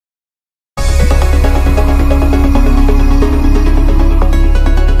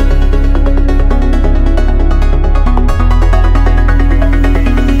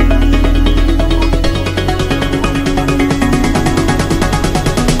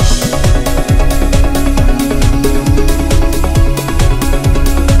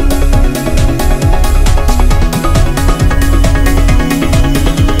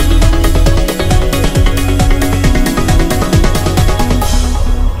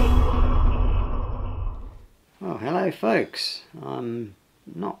Hello folks, I'm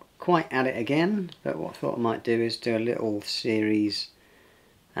not quite at it again, but what I thought I might do is do a little series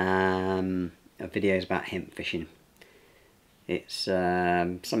of videos about hemp fishing. It's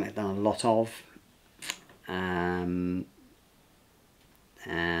something I've done a lot of, and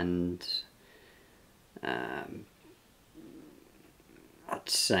I'd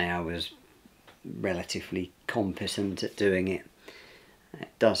say I was relatively competent at doing it. It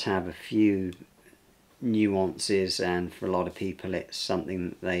does have a few nuances, and for a lot of people it's something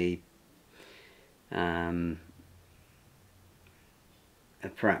that they have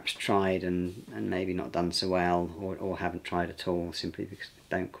perhaps tried and maybe not done so well, or haven't tried at all, simply because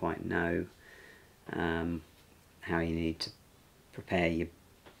they don't quite know how you need to prepare your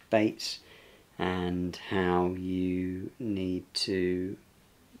baits and how you need to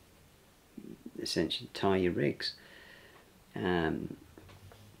essentially tie your rigs.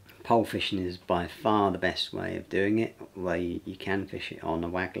 Pole fishing is by far the best way of doing it, although you can fish it on a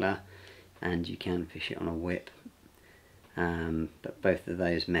waggler and you can fish it on a whip, but both of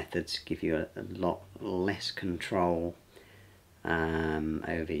those methods give you a lot less control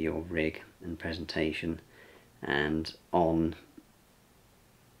over your rig and presentation, and on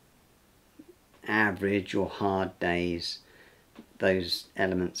average or hard days those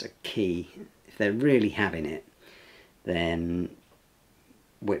elements are key. If they're really having it, then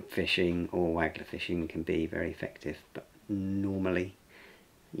whip fishing or waggler fishing can be very effective, but normally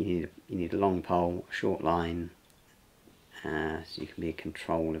you need a long pole, a short line, so you can be in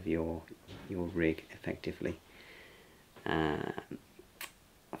control of your rig effectively. I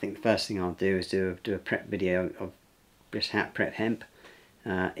think the first thing I'll do is do a prep video of just how to prep hemp.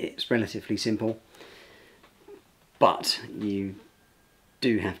 It's relatively simple, but you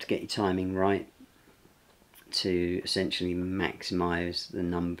do have to get your timing right to essentially maximise the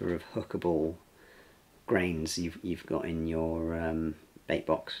number of hookable grains you've got in your bait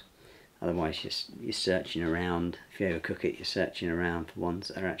box. Otherwise you're searching around. If you overcook it, you're searching around for ones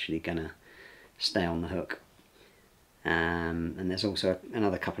that are actually going to stay on the hook. And there's also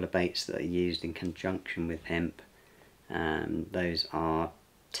another couple of baits that are used in conjunction with hemp. Those are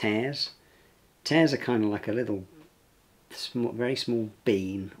tares. Tares are kind of like a little very small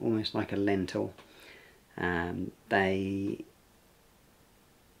bean, almost like a lentil. They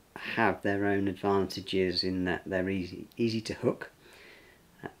have their own advantages in that they're easy to hook.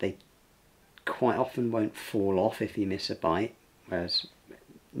 They quite often won't fall off if you miss a bite, whereas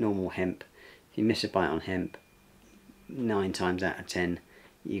normal hemp, if you miss a bite on hemp, 9 times out of 10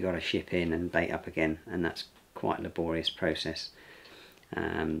 you got to ship in and bait up again, and that's quite a laborious process.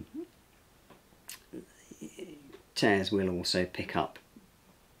 Tares will also pick up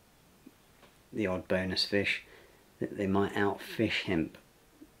the odd bonus fish. That they might outfish hemp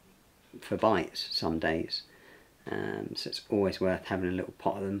for bites some days, so it's always worth having a little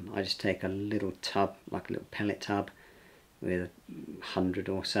pot of them. I just take a little tub, like a little pellet tub, with 100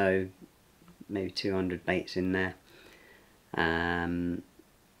 or so, maybe 200 baits in there, and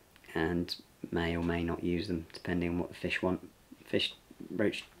may or may not use them depending on what the fish want.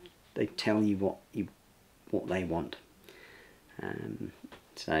 Roach, they tell you what they want.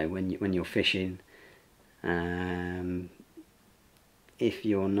 So when you're fishing, if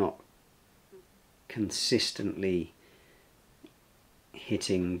you're not consistently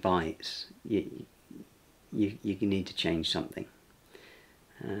hitting bites, you need to change something.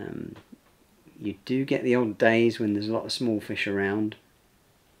 You do get the odd days when there's a lot of small fish around,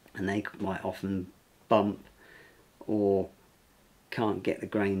 and they quite often bump or can't get the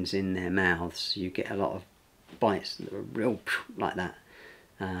grains in their mouths. You get a lot of bites that are real like that.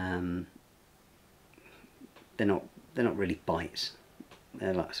 They're not really bites.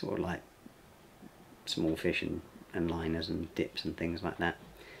 They're like sort of like small fish and liners and dips and things like that.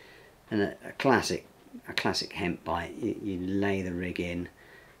 And a classic hemp bite. You lay the rig in.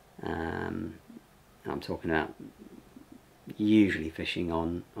 I'm talking about usually fishing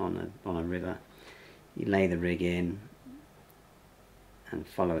on a river. You lay the rig in and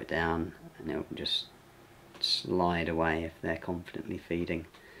follow it down, and it'll just slide away if they're confidently feeding.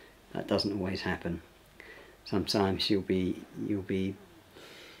 That doesn't always happen. Sometimes you'll be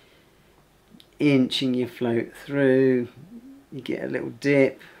inching your float through, you get a little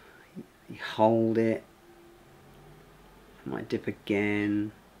dip, you hold it, it might dip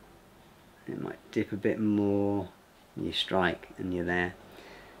again, it might dip a bit more, and you strike and you're there.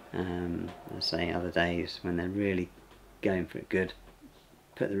 I say other days when they're really going for it good,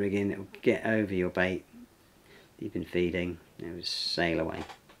 put the rig in, it'll get over your bait you've been feeding, it will sail away.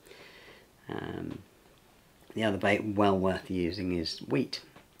 The other bait well worth using is wheat.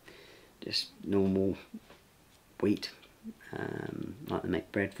 Just normal wheat, like they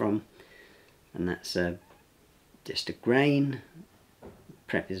make bread from, and that's just a grain.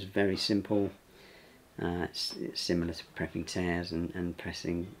 Prep is very simple. It's similar to prepping tares and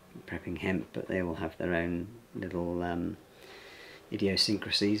prepping hemp, but they all have their own little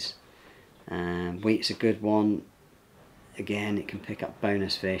idiosyncrasies. Wheat's a good one. Again, it can pick up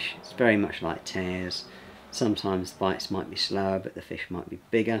bonus fish. It's very much like tares. Sometimes the bites might be slower, but the fish might be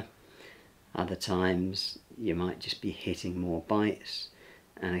bigger. Other times you might just be hitting more bites,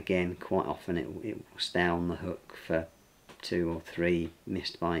 and again, quite often it will stay on the hook for 2 or 3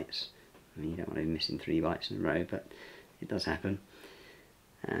 missed bites. I mean, you don't want to be missing 3 bites in a row, but it does happen.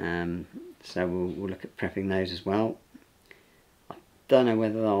 So we'll look at prepping those as well. I don't know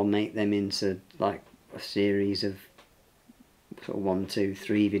whether I'll make them into like a series of sort of 1, 2,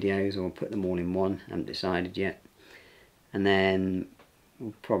 3 videos, or put them all in one. I haven't decided yet. And then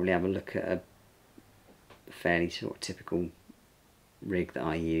we'll probably have a look at a fairly sort of typical rig that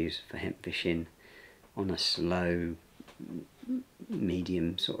I use for hemp fishing on a slow,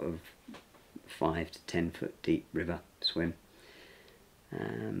 medium sort of 5 to 10 foot deep river swim.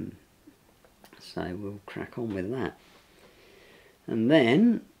 So we'll crack on with that. And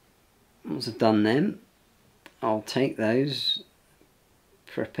then, once I've done them, I'll take those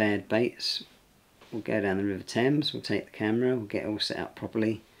prepared baits. We'll go down the River Thames, we'll take the camera, we'll get it all set up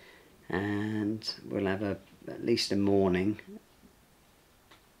properly, and we'll have at least a morning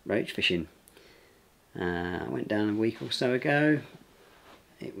roach fishing. I went down a week or so ago.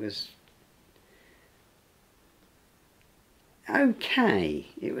 It was okay.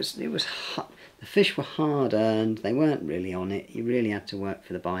 It was the fish were hard earned. They weren't really on it. You really had to work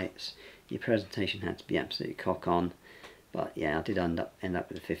for the bites. Your presentation had to be absolutely cock on. But yeah, I did end up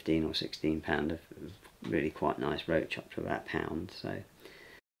with a 15 or 16 pound of really quite nice roach, up to about £1. So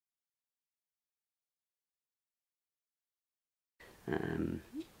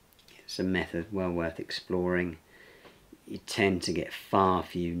it's a method well worth exploring. You tend to get far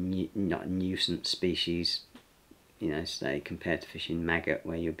few nuisance species, you know, say compared to fishing maggot,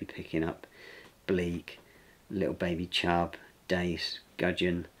 where you'll be picking up bleak, little baby chub, dace,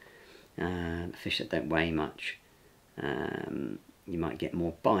 gudgeon, fish that don't weigh much. You might get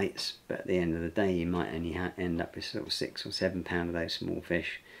more bites, but at the end of the day you might only end up with sort of 6 or 7 pound of those small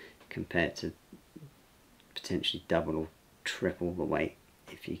fish, compared to potentially double or triple the weight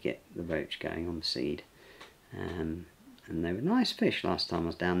if you get the roach going on the seed. And they were nice fish last time I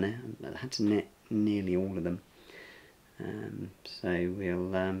was down there. I had to net nearly all of them. So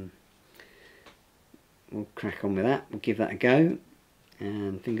we'll crack on with that. We'll give that a go,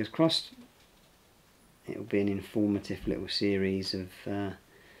 and fingers crossed it'll be an informative little series of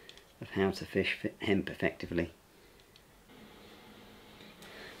how to fish hemp effectively.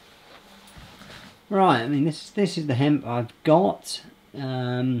 Right, I mean this is the hemp I've got.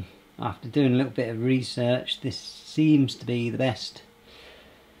 After doing a little bit of research, this seems to be the best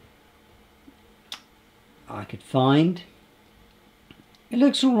I could find. It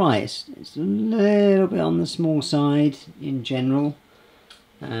looks alright. It's a little bit on the small side in general.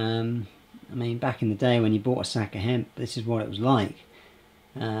 I mean, back in the day when you bought a sack of hemp, this is what it was like.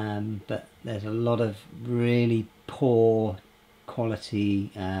 But there's a lot of really poor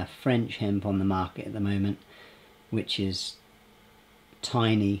quality French hemp on the market at the moment, which is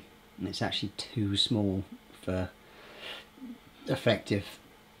tiny, and it's actually too small for effective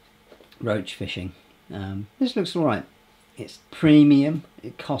roach fishing. This looks alright. It's premium.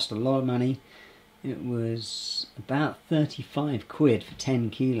 It cost a lot of money. It was about 35 quid for 10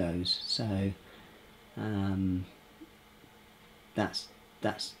 kilos, so that's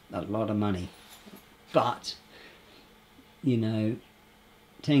a lot of money. But you know,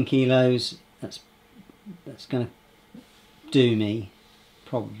 10 kilos, that's going to do me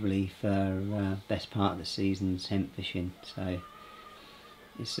probably for best part of the season's hemp fishing. So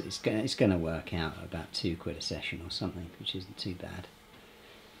it's going to work out about 2 quid a session or something, which isn't too bad.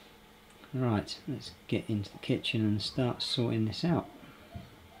 Right, let's get into the kitchen and start sorting this out.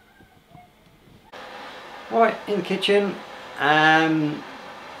 Right, in the kitchen,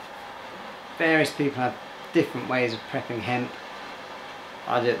 various people have different ways of prepping hemp.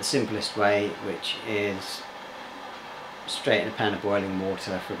 I do it the simplest way, which is straight in a pan of boiling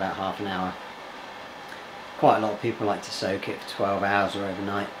water for about half an hour. Quite a lot of people like to soak it for 12 hours or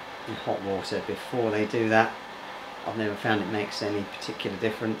overnight in hot water before they do that. I've never found it makes any particular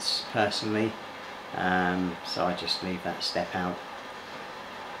difference personally, so I just leave that step out.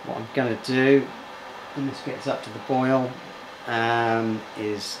 What I'm going to do when this gets up to the boil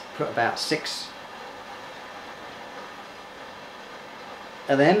is put about 6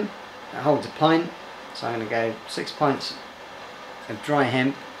 of them. That holds a pint. So I'm going to go 6 pints of dry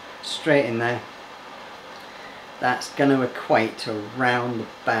hemp straight in there. That's going to equate to around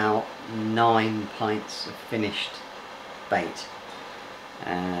about 9 pints of finished bait.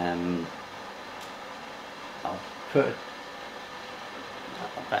 I've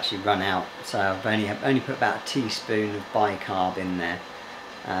actually run out, so I've only put about a teaspoon of bicarb in there.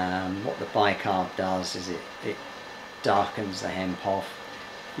 What the bicarb does is it darkens the hemp off.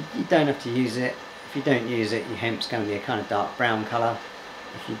 You don't have to use it. If you don't use it, your hemp's going to be a kind of dark brown colour.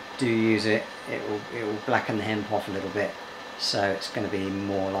 If you do use it, it will blacken the hemp off a little bit, so it's going to be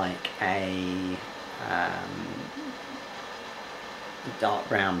more like a dark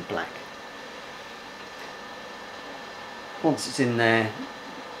brown black. Once it's in there,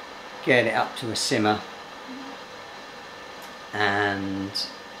 get it up to a simmer, and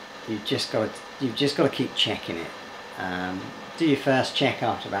you've just got to keep checking it. Do your first check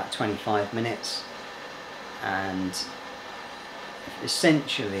after about 25 minutes, and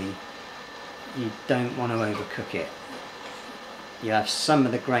essentially you don't want to overcook it. You have some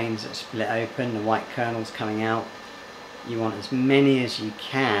of the grains that split open, the white kernels coming out. You want as many as you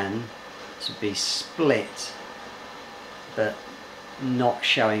can to be split, but not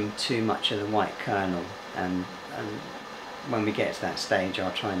showing too much of the white kernel. And when we get to that stage,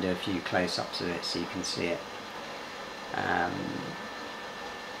 I'll try and do a few close-ups of it so you can see it.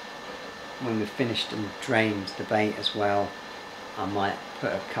 When we've finished and drained the bait as well, I might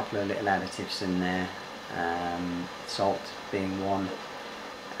put a couple of little additives in there, salt being one,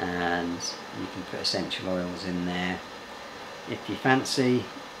 and you can put essential oils in there if you fancy,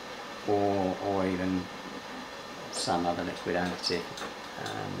 or even some other liquid additive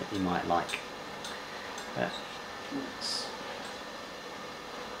that you might like. But let's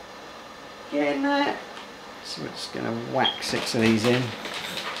get in there. So we're just going to whack 6 of these in.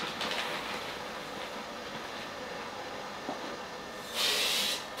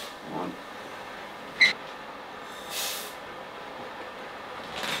 One.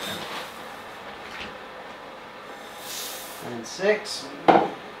 And 6.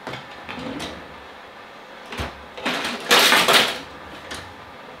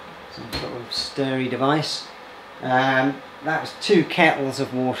 Some sort of stirry device. That was 2 kettles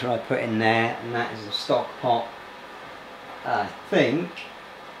of water I put in there, and that is a stock pot. I think,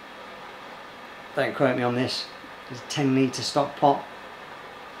 don't quote me on this, it's a 10 litre stock pot.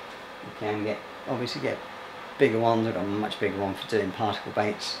 You can obviously get bigger ones. I've got a much bigger one for doing particle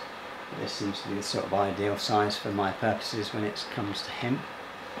baits, but this seems to be the sort of ideal size for my purposes when it comes to hemp.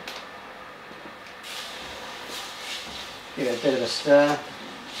 Give it a bit of a stir.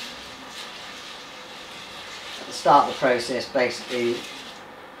 At the start of the process, basically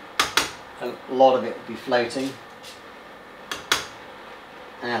a lot of it will be floating.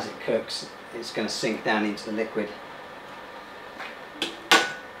 And as it cooks, it's going to sink down into the liquid. So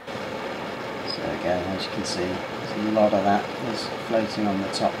there we go, as you can see, there's a lot of that is floating on the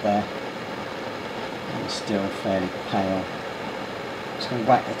top there, and it's still fairly pale. Just going to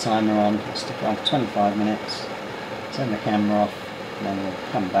whack the timer on, stick it on for 25 minutes, turn the camera off, and then we'll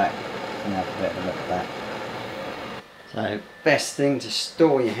come back and have a bit of a look at that. So, best thing to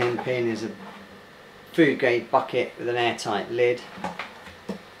store your hemp in is a food grade bucket with an airtight lid.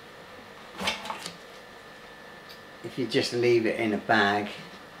 If you just leave it in a bag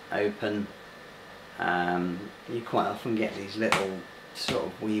open, you quite often get these little sort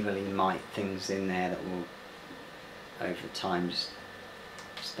of weevily mite things in there that will over time just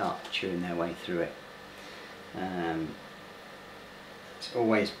start chewing their way through it. It's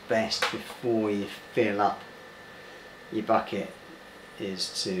always best before you fill up your bucket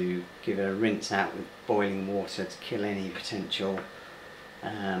is to give it a rinse out with boiling water to kill any potential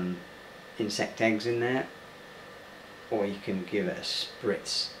insect eggs in there, or you can give it a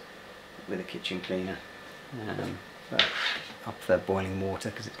spritz with a kitchen cleaner, but I prefer boiling water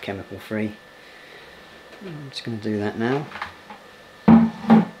because it's chemical free. I'm just going to do that now.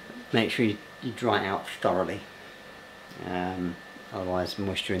 Make sure you dry it out thoroughly, otherwise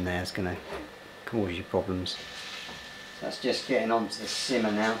moisture in there is going to cause you problems. So that's just getting onto the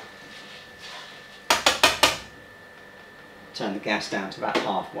simmer now. Turn the gas down to about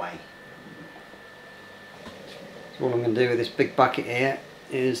halfway. So all I'm going to do with this big bucket here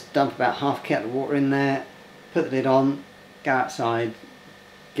is dump about half a kettle of water in there, put the lid on, go outside,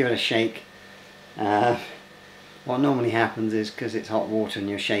 give it a shake. What normally happens is, because it's hot water and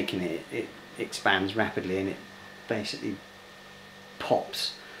you're shaking it, it expands rapidly and it basically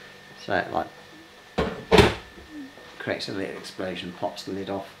pops. So it like creates a little explosion, pops the lid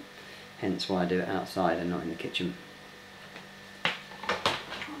off. Hence why I do it outside and not in the kitchen.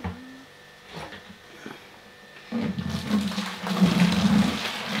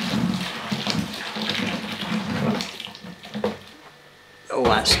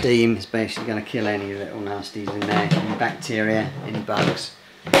 that steam is basically going to kill any little nasties in there, any bacteria, any bugs,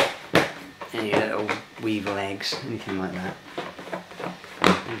 any little weevil eggs, anything like that.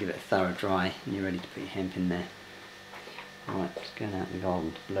 And give it a thorough dry and you're ready to put your hemp in there. Alright, just going out in the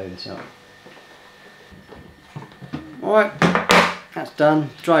garden to blow this up. Alright, that's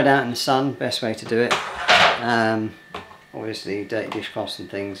done. Dried out in the sun, best way to do it. Obviously dirty dishcloths and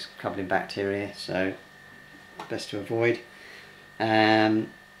things covered in bacteria, so best to avoid.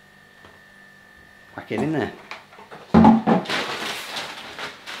 Whack it in there. I'm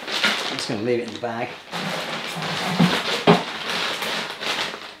just going to leave it in the bag.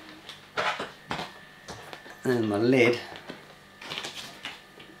 And my lid,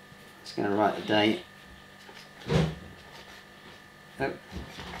 just going to write the date. Oh.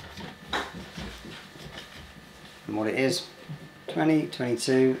 And what it is,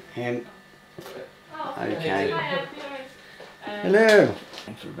 2022 hemp. Okay. Hello.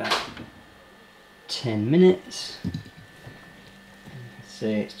 For about 10 minutes. You can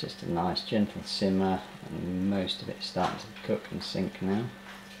see it's just a nice gentle simmer, and most of it's starting to cook and sink now.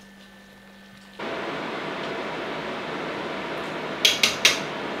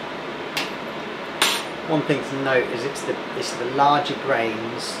 One thing to note is it's the larger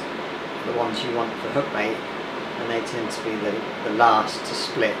grains, the ones you want for hook bait, and they tend to be the last to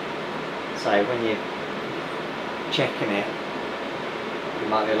split. So when you're checking it, you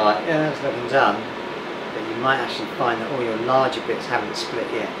might be like, yeah, that's looking done, but you might actually find that all your larger bits haven't split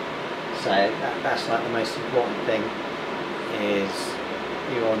yet. So that's like the most important thing, is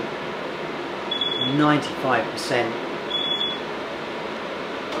you want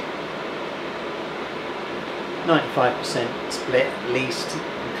 95% split at least,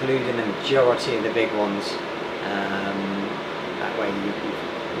 including the majority of the big ones. That way you've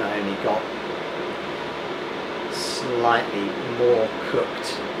not only got slightly more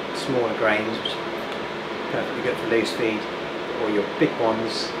cooked smaller grains, which are perfectly good for loose feed, or your big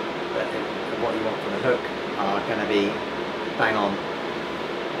ones that what you want for the hook are going to be bang on.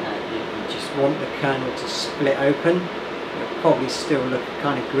 You just want the kernel to split open. You'll probably still look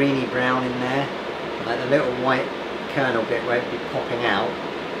kind of greeny brown in there, like the little white kernel bit won't be popping out.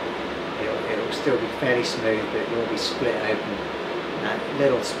 It'll still be fairly smooth, but it will be split open. And that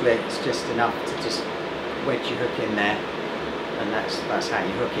little split is just enough to just wedge your hook in there, and that's how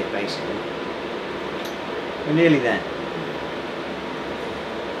you hook it basically. We're nearly there.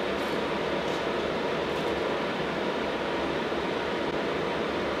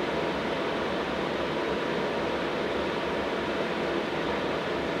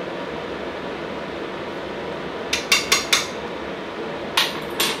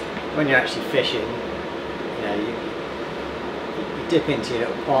 When you're actually fishing, you know, you dip into your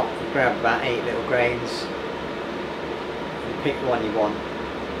little pot, you grab about 8 little grains, you pick the one you want,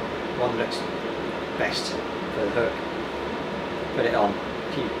 one looks best for the hook, put it on.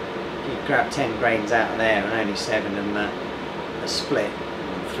 If you grab 10 grains out of there and only 7 of them are split,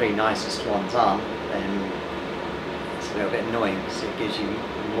 and the 3 nicest ones aren't, then it's a little bit annoying, because it gives you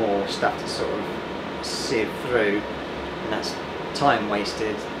more stuff to sort of sieve through, and that's time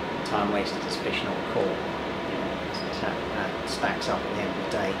wasted. Time wasted is fish not caught. You know, that's how that stacks up at the end of the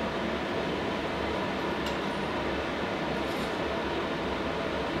day.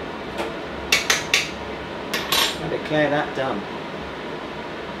 I declare that done.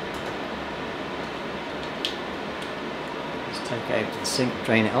 Just take it over to the sink,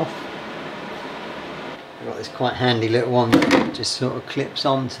 drain it off. I've got this quite handy little one that just sort of clips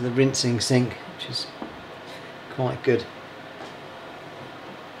onto the rinsing sink, which is quite good.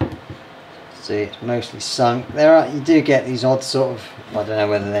 See, it's mostly sunk. You do get these odd sort of, I don't know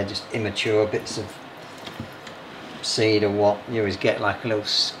whether they're just immature bits of seed or what. You always get like a little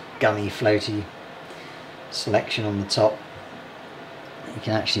scummy floaty selection on the top. You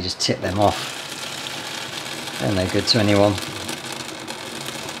can actually just tip them off. They're no good to anyone.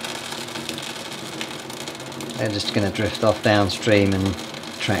 They're just going to drift off downstream and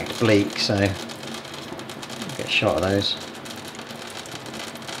attract bleak, so get a shot of those.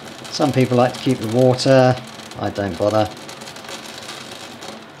 Some people like to keep the water, I don't bother.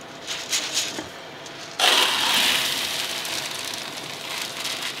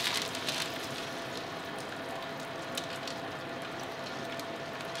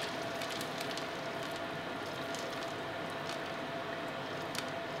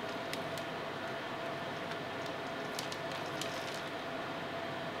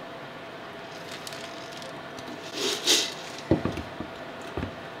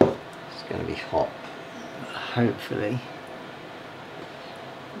 Going to be hot, hopefully.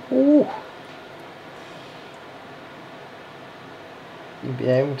 Ooh. you'll be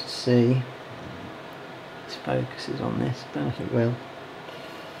able to see, this focuses on this, I don't know if it will.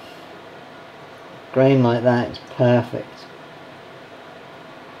 Grain like that is perfect.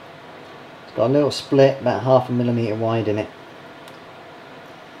 It's got a little split about 1/2 millimetre wide in it.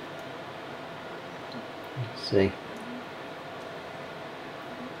 Let's see.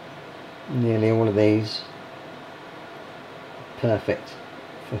 Nearly all of these perfect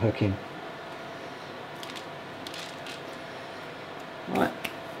for hooking. Right,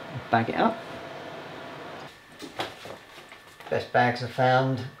 bag it up. Best bags I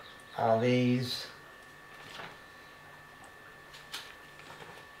found are these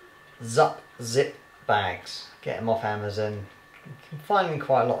zip bags. Get them off Amazon. You can find them in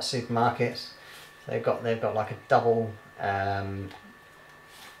quite a lot of supermarkets. They've got like a double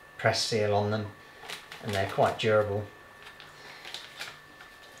press seal on them, and they're quite durable.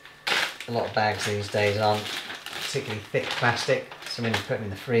 A lot of bags these days aren't particularly thick plastic, so when you put them in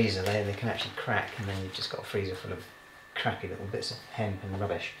the freezer they can actually crack, and then you've just got a freezer full of crappy little bits of hemp and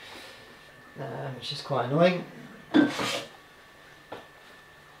rubbish, which is quite annoying.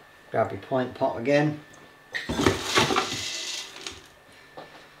 Grab your pint pot again.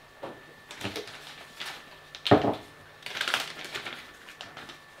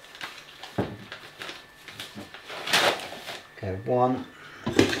 Okay,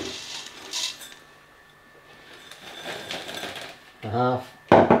 1.5.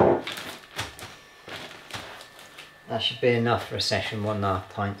 That should be enough for a session, 1.5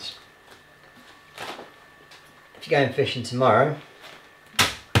 pints. If you're going fishing tomorrow,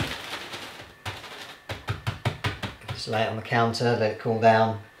 just lay it on the counter, let it cool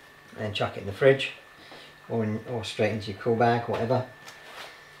down, and then chuck it in the fridge, or straight into your cool bag, whatever.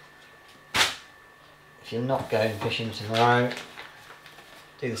 If you're not going fishing tomorrow,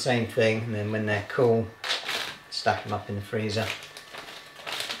 do the same thing, and then when they're cool, stack them up in the freezer,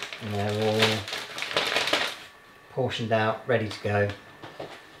 and they're all portioned out, ready to go.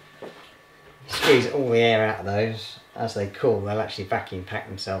 Squeeze all the air out of those. As they cool, they'll actually vacuum pack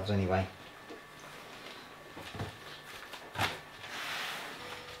themselves anyway.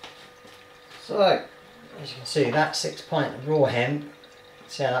 So, as you can see, that 6 pint of raw hemp,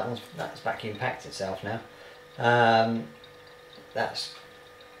 see how that's vacuum packed itself now. That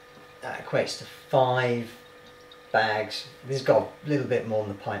equates to 5 bags. This has got a little bit more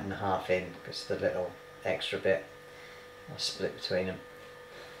than 1.5 pints in, because the little extra bit I'll split between them.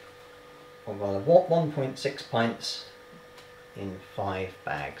 Or rather, 1.6 pints in 5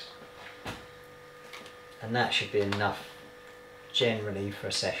 bags, and that should be enough generally for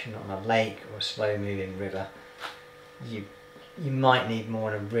a session on a lake or a slow moving river. You might need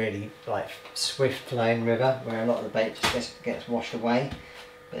more in a really like swift flowing river where a lot of the bait just gets washed away,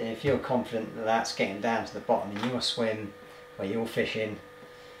 but if you're confident that that's getting down to the bottom in your swim where you're fishing,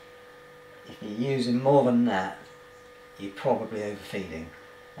 if you're using more than that, you're probably overfeeding.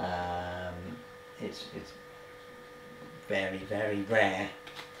 It's very, very rare,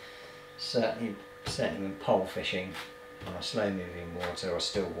 certainly when pole fishing on a slow moving water or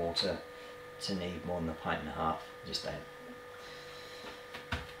still water, to need more than 1.5 pints. Just don't.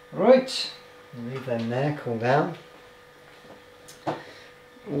 Right, leave them there, cool down.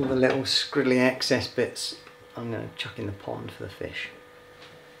 All the little scribbly excess bits I'm going to chuck in the pond for the fish.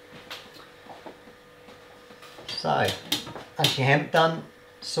 So, that's your hemp done,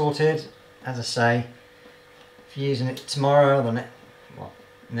 sorted. As I say, if you're using it tomorrow or the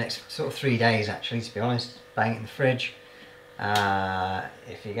next sort of 3 days actually, to be honest, bang it in the fridge.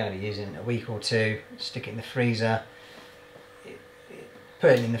 If you're going to be using it in a week or two, stick it in the freezer.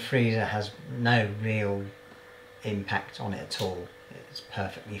 Putting it in the freezer has no real impact on it at all. It's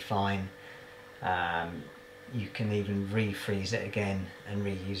perfectly fine. You can even refreeze it again and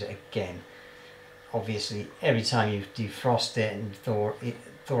reuse it again. Obviously, every time you defrost it and thaw it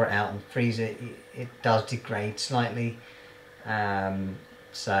out and freeze it, it does degrade slightly.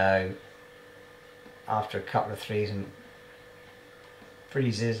 So after a couple of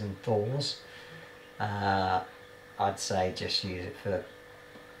freezes and thaws, I'd say just use it for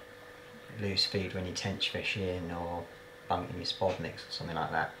loose feed when you tench fishing or bunking your spod mix or something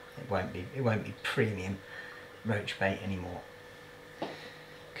like that. It won't be premium roach bait anymore.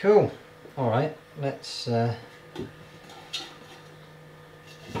 Cool. All right, let's put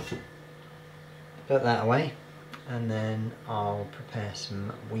that away, and then I'll prepare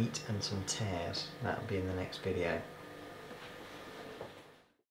some wheat and some tares. That'll be in the next video.